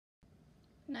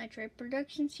Nitrate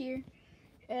Productions here,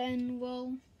 and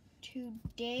well,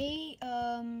 today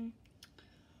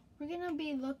we're gonna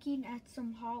be looking at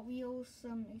some Hot Wheels,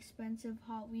 some expensive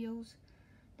Hot Wheels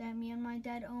that me and my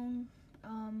dad own.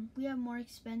 We have more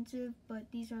expensive,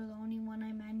 but these are the only one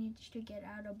I managed to get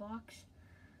out of box.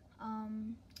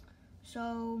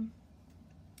 So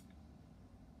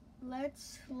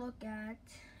let's look at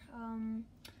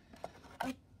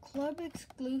a club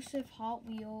exclusive Hot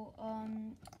Wheel.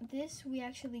 This we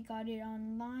actually got it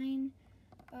online.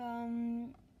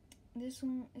 This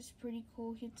one is pretty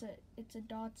cool. It's a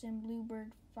Datsun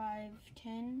Bluebird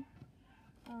 510.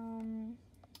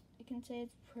 I can say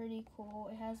it's pretty cool.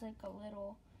 It has like a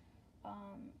little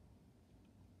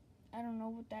I don't know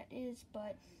what that is,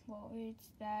 but well, it's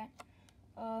that.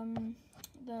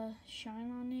 The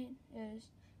shine on it is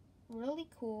really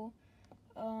cool.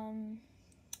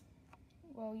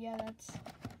 Well, yeah, that's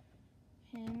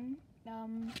him.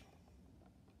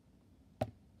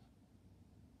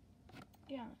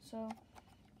 Yeah, so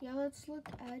yeah, let's look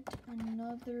at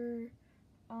another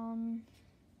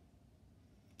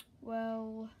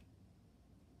well,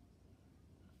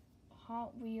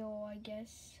 Hot Wheel, I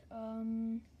guess.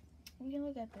 We can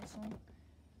look at this one.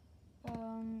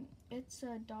 It's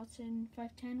a Datsun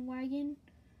 510 wagon.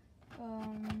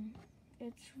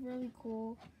 It's really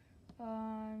cool.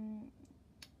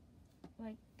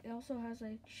 Like, it also has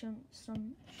like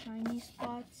some shiny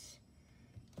spots.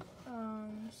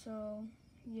 So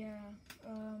yeah.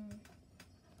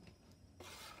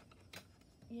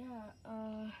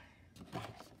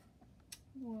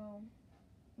 Well,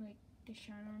 like the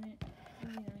shine on it,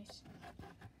 really nice.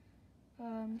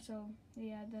 So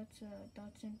yeah, that's a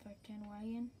Datsun 510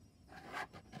 wagon,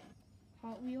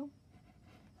 Hot Wheel.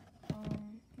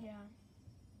 Yeah.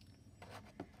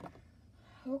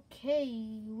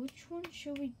 Okay, which one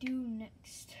should we do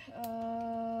next?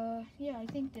 Yeah, I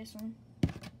think this one.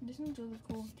 This one's really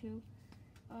cool too.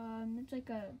 It's like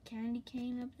a candy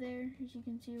cane up there, as you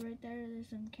can see right there. There's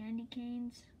some candy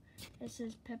canes. It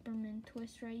says Peppermint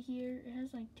Twist right here. It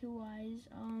has like 2 eyes.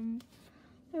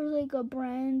 There's like a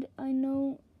brand I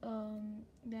know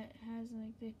that has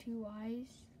like the 2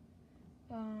 eyes.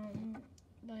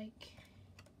 Like,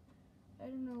 I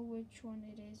don't know which one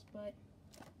it is, but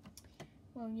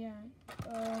well, yeah.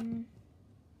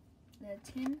 That's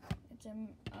him. It's a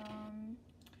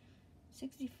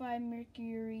 65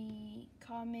 Mercury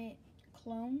Comet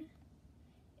clone,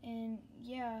 and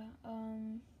yeah.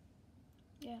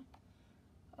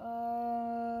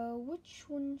 Which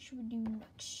one should we do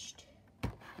next?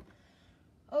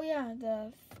 Oh yeah,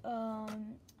 the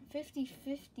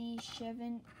 50/50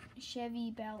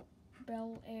 Chevy Bel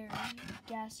Air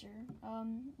gasser.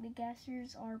 The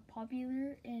gassers are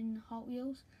popular in Hot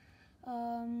Wheels.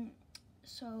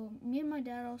 So me and my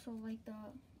dad also like the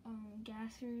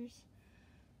gassers.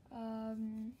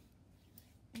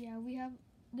 Yeah,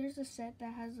 there's a set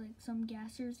that has like some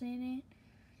gassers in it.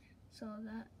 So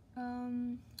that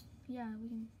yeah, we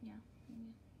can, yeah.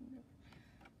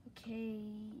 Okay,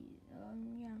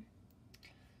 yeah.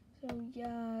 So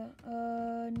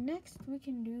yeah, next we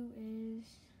can do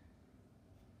is,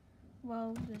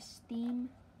 well, the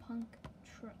steampunk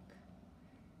truck.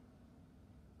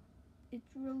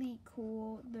 It's really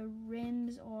cool. The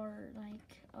rims are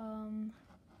like,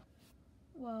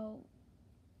 well,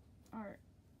 are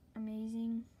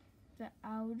amazing. The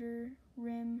outer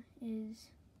rim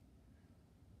is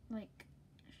like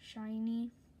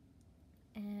shiny,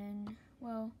 and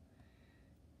well,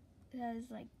 it has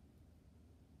like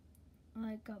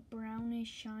a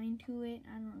brownish shine to it.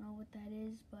 I don't know what that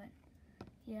is, but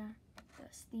yeah, the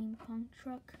steampunk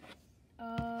truck.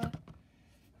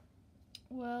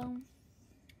 Well,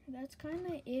 that's kind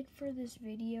of it for this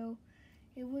video.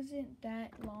 It wasn't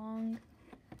that long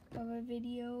of a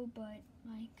video, but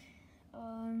like,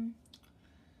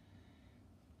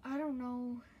 I don't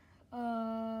know.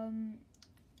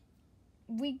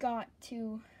 We got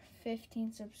to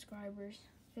 15 subscribers.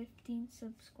 15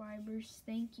 subscribers.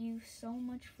 Thank you so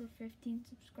much for 15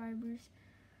 subscribers.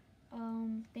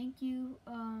 Thank you,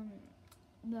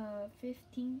 the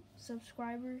 15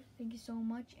 subscribers. Thank you so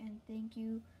much, and thank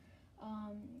you,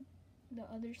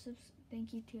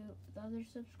 thank you to the other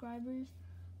subscribers.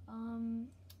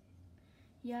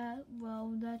 Yeah,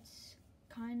 well, that's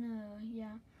kind of,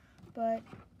 yeah, but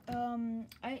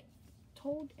I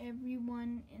told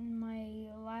everyone in my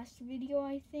last video,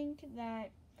 I think,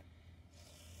 that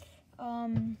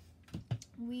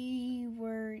we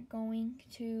were going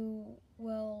to,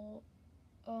 well,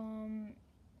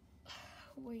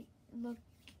 wait, look,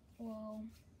 well,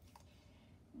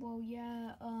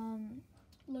 yeah,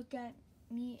 look at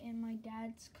me and my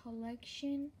dad's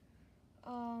collection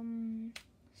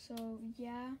So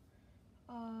yeah,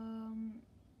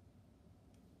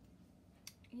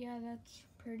 yeah, that's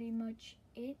pretty much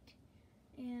it.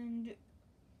 And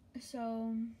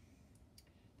so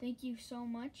thank you so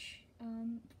much.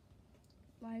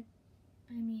 Like,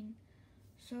 I mean,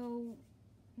 so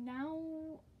now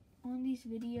on these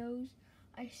videos,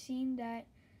 I've seen that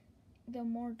the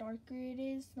more darker it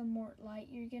is, the more light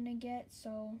you're gonna get.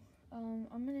 So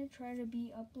I'm gonna try to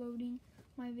be uploading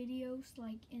my videos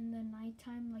like in the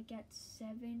nighttime, like at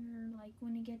 7 or like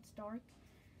when it gets dark.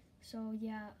 So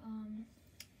yeah,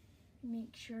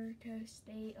 make sure to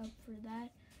stay up for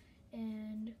that.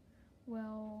 And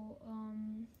well,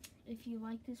 if you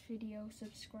like this video,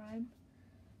 subscribe,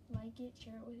 like it,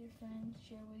 share it with your friends,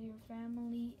 share it with your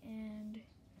family, and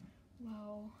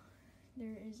well,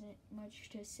 there isn't much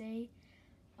to say.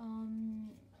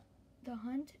 The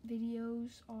hunt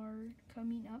videos are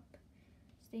coming up.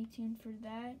 Stay tuned for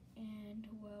that. And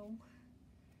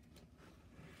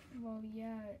well,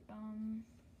 yeah.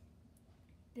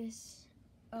 This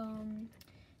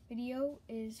video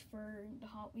is for the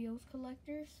Hot Wheels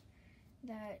collectors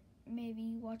that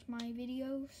maybe watch my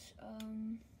videos.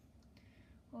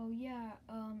 Well, yeah.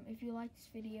 If you like this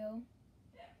video,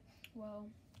 well,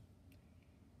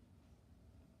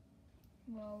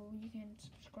 you can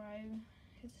subscribe.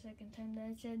 It's the second time that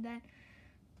I said that.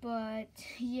 But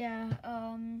yeah,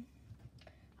 I'm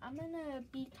gonna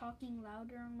be talking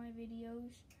louder on my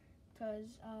videos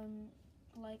because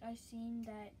like I seen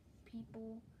that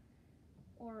people,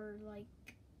 or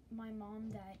like my mom,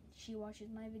 that she watches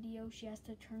my video, she has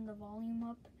to turn the volume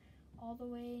up all the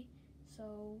way.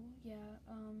 So yeah,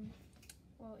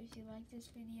 well, if you like this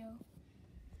video,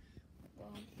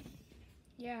 well,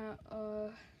 yeah,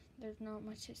 there's not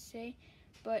much to say,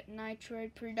 but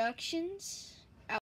Nitroid Productions.